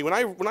bothers me, when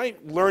I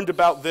learned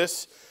about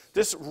this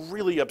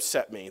really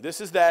upset me.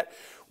 This is that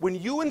when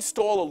you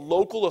install a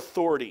local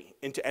authority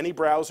into any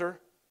browser,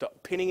 the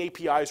pinning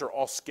APIs are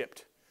all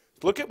skipped.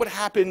 Look at what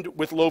happened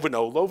with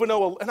Lovino.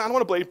 Lovino, and I don't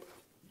want to blame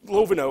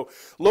Loveno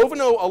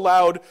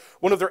allowed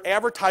one of their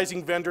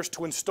advertising vendors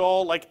to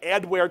install like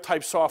adware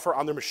type software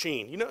on their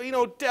machine. You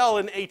know, Dell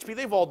and HP,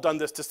 they've all done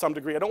this to some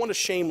degree. I don't want to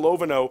shame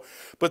Loveno,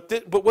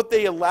 but what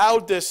they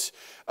allowed this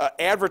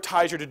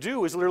advertiser to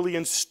do is literally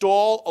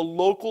install a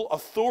local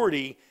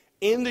authority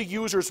in the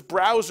user's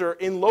browser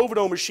in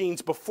Loveno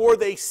machines before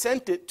they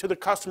sent it to the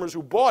customers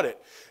who bought it.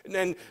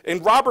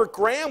 And Robert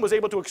Graham was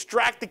able to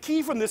extract the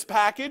key from this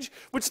package,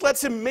 which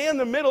lets him man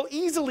the middle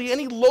easily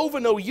any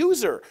Loveno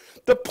user.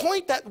 The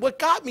point that what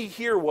got me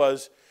here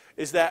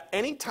is that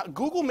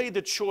Google made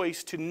the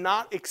choice to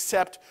not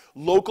accept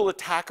local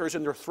attackers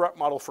in their threat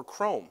model for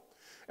Chrome.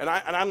 And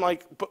I'm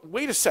like, but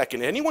wait a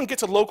second, anyone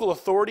gets a local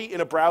authority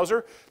in a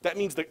browser, that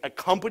means that a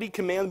company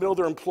can man the middle of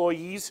their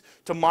employees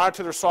to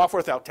monitor their software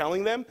without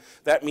telling them.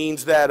 That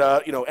means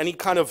that you know, any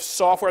kind of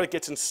software that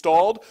gets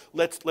installed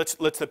lets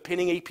the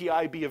pinning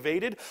API be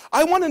evaded.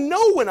 I want to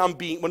know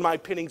when my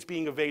pinning's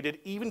being evaded,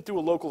 even through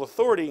a local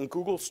authority, and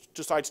Google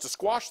decides to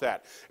squash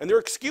that. And their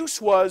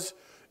excuse was,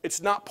 it's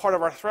not part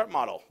of our threat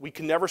model. We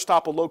can never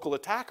stop a local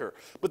attacker.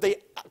 But they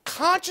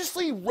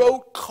consciously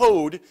wrote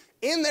code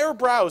in their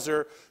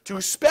browser to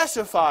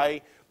specify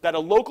that a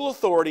local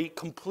authority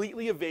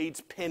completely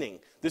evades pinning.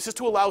 This is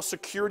to allow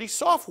security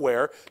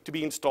software to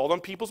be installed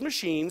on people's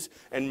machines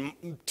and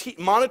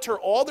monitor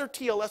all their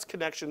TLS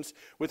connections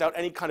without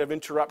any kind of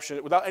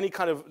interruption, without any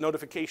kind of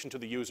notification to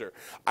the user.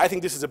 I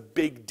think this is a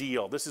big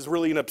deal. This is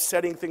really an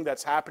upsetting thing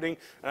that's happening,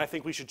 and I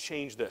think we should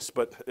change this,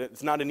 but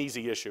it's not an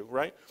easy issue,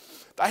 right?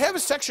 I have a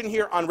section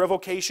here on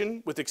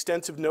revocation with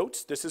extensive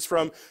notes. This is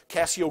from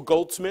Cassio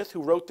Goldsmith,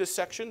 who wrote this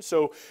section.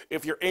 So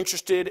if you're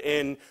interested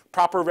in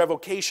proper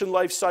revocation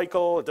life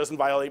cycle, it doesn't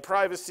violate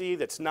privacy,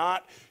 that's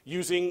not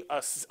using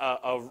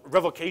a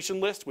revocation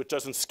list, which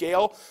doesn't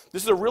scale.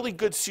 This is a really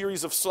good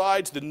series of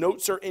slides. The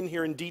notes are in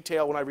here in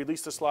detail. When I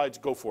release the slides,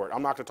 go for it.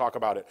 I'm not going to talk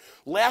about it.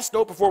 Last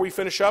note before we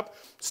finish up,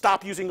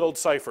 stop using old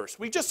ciphers.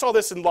 We just saw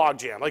this in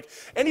Logjam. Like,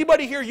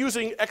 anybody here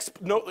using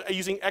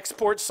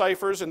export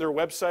ciphers in their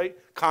website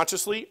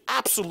consciously?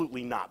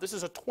 Absolutely not. This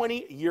is a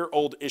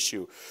 20-year-old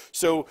issue.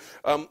 So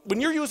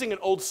when you're using an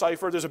old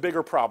cipher, there's a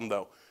bigger problem,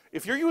 though.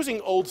 If you're using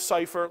old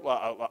cipher,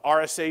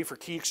 RSA for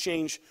key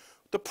exchange,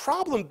 the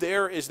problem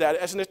there is that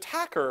as an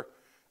attacker,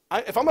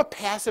 if I'm a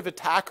passive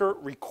attacker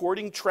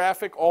recording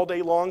traffic all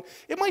day long,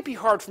 it might be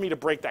hard for me to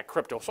break that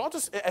crypto. So I'll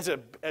just, as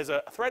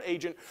a threat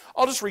agent,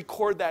 I'll just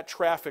record that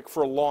traffic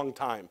for a long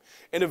time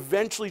and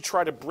eventually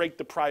try to break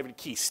the private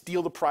key,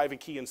 steal the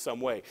private key in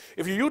some way.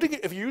 If you're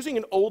using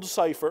an old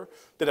cipher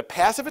that a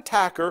passive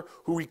attacker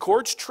who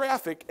records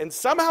traffic and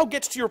somehow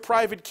gets to your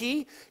private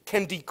key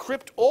can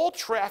decrypt all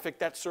traffic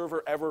that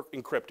server ever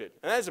encrypted.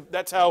 And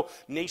that's how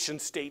nation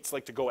states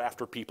like to go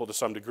after people to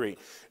some degree.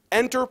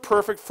 Enter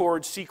perfect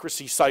forward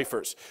secrecy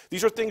ciphers.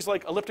 These are things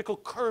like elliptical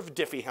curve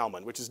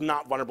Diffie-Hellman, which is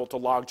not vulnerable to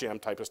logjam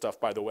type of stuff,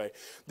 by the way.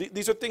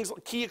 These are things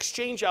like key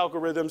exchange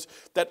algorithms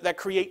that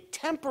create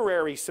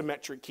temporary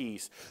symmetric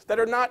keys that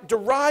are not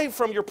derived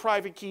from your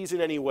private keys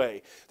in any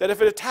way. That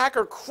if an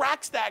attacker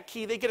cracks that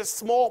key, they get a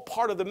small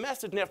part of the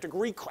message and have to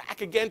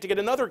re-crack again to get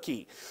another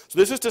key. So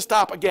this is to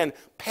stop, again,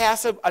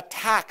 passive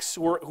attacks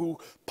who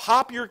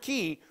pop your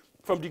key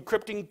from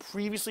decrypting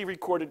previously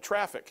recorded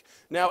traffic.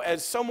 Now,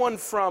 as someone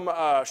from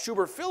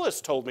Schubert Phyllis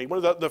told me,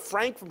 one of the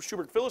Frank from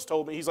Schubert Phyllis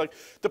told me, he's like,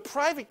 the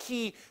private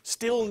key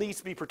still needs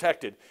to be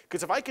protected.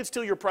 Because if I could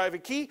steal your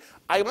private key,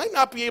 I might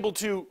not be able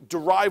to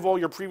derive all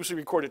your previously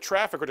recorded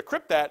traffic or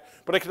decrypt that,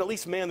 but I can at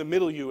least man the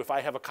middle you if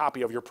I have a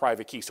copy of your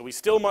private key. So we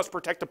still must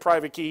protect the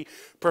private key,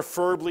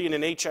 preferably in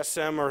an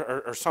HSM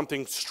or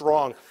something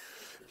strong.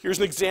 Here's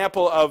an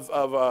example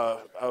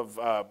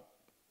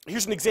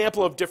Here's an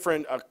example of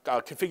different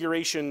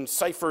configuration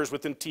ciphers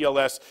within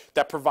TLS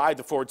that provide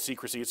the forward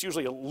secrecy. It's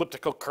usually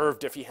elliptical curve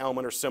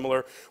Diffie-Hellman or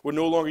similar. We're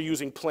no longer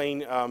using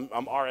plain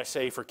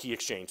RSA for key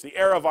exchange. The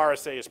era of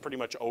RSA is pretty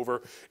much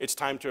over. It's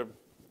time to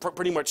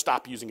pretty much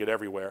stop using it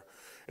everywhere.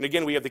 And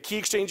again, we have the key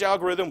exchange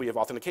algorithm, we have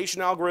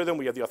authentication algorithm,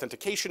 we have the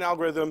authentication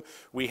algorithm,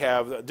 we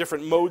have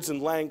different modes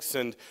and lengths,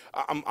 and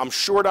I'm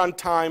short on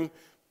time,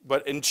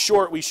 but in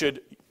short, we should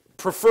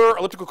prefer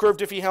elliptical curve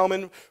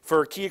Diffie-Hellman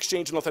for key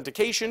exchange and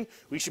authentication.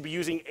 We should be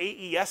using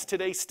AES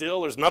today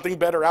still. There's nothing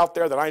better out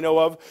there that I know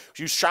of.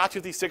 Use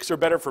SHA-256 are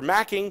better for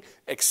macking,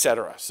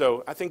 etc.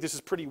 So I think this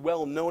is pretty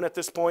well known at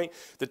this point.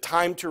 The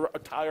time to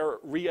retire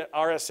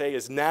RSA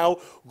is now.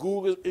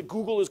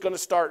 Google is going to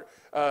start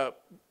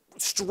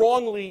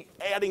strongly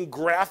adding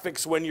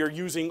graphics when you're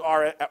using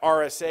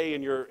RSA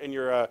in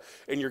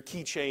your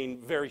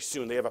keychain very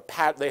soon. They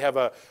have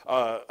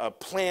a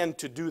plan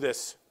to do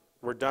this.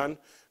 We're done.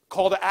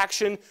 Call to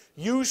action,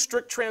 use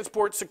strict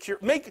transport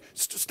security.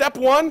 Step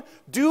one,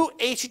 do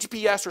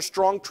HTTPS or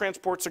strong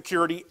transport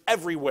security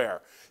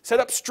everywhere. Set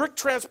up strict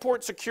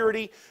transport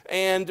security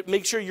and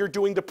make sure you're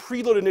doing the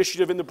preload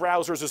initiative in the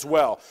browsers as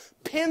well.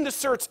 Pin the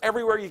certs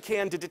everywhere you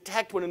can to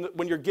detect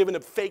when you're given a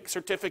fake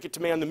certificate to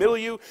man the middle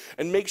you,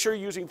 and make sure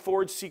you're using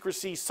forward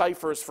secrecy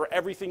ciphers for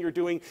everything you're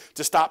doing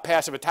to stop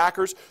passive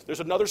attackers. There's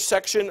another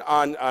section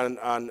on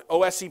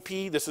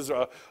OSCP. This is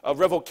a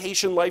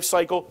revocation life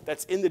cycle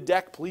that's in the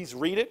deck. Please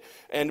read it. it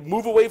and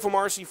move away from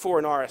RC4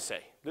 and RSA.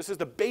 This is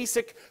the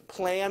basic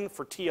plan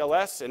for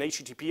TLS and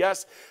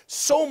HTTPS.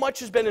 So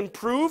much has been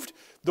improved.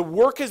 The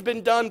work has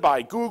been done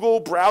by Google,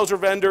 browser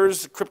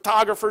vendors,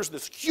 cryptographers,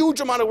 this huge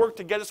amount of work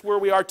to get us where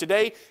we are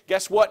today.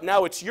 Guess what?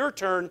 Now it's your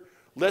turn.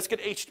 Let's get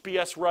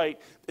HTTPS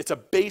right. It's a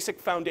basic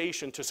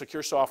foundation to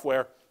secure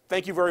software.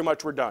 Thank you very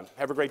much. We're done.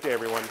 Have a great day,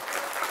 everyone.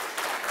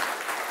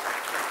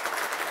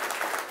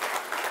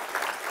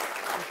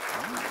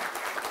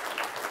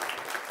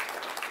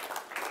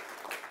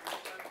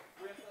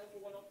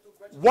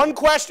 One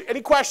question.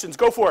 Any questions?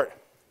 Go for it.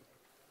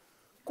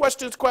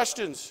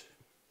 Questions.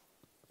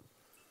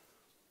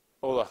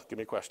 Ola, give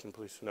me a question,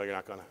 please. No, you're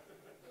not going to.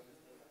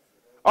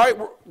 All right,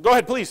 go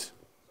ahead, please.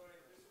 Sorry,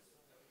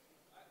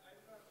 I'm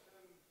not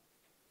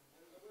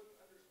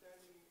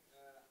understanding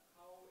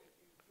how if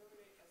you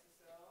terminate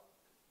SSL,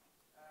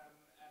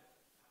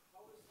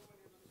 how is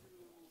someone able to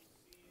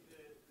see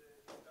the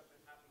stuff that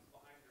happens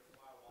behind their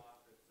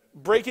firewall?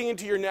 Breaking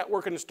into your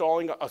network and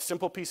installing a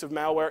simple piece of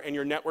malware in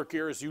your network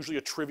gear is usually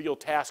a trivial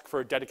task for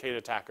a dedicated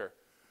attacker.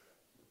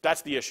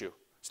 That's the issue.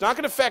 It's not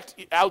going to affect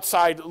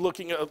outside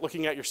looking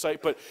at your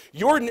site, but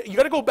you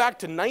got to go back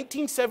to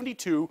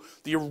 1972,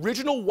 the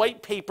original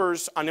white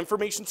papers on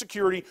information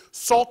security,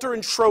 Salter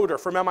and Schroeder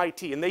from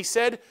MIT, and they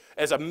said,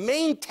 as a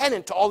main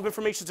tenet to all of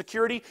information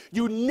security,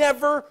 you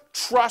never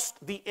trust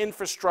the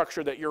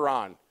infrastructure that you're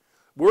on.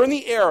 We're in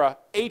the era,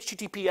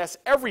 HTTPS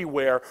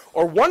everywhere,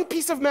 or one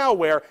piece of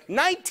malware,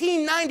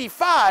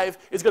 1995,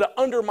 is going to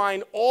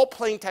undermine all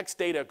plain text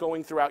data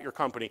going throughout your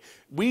company.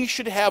 We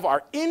should have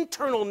our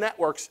internal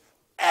networks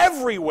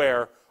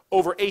everywhere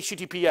over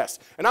HTTPS.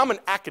 And I'm an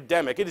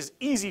academic. It is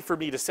easy for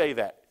me to say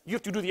that. You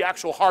have to do the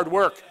actual hard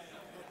work.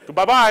 So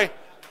bye-bye.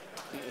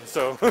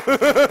 So,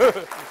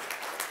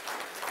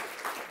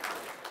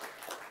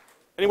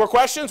 any more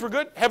questions? We're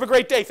good? Have a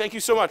great day. Thank you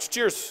so much.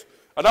 Cheers.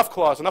 Enough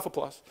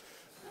applause.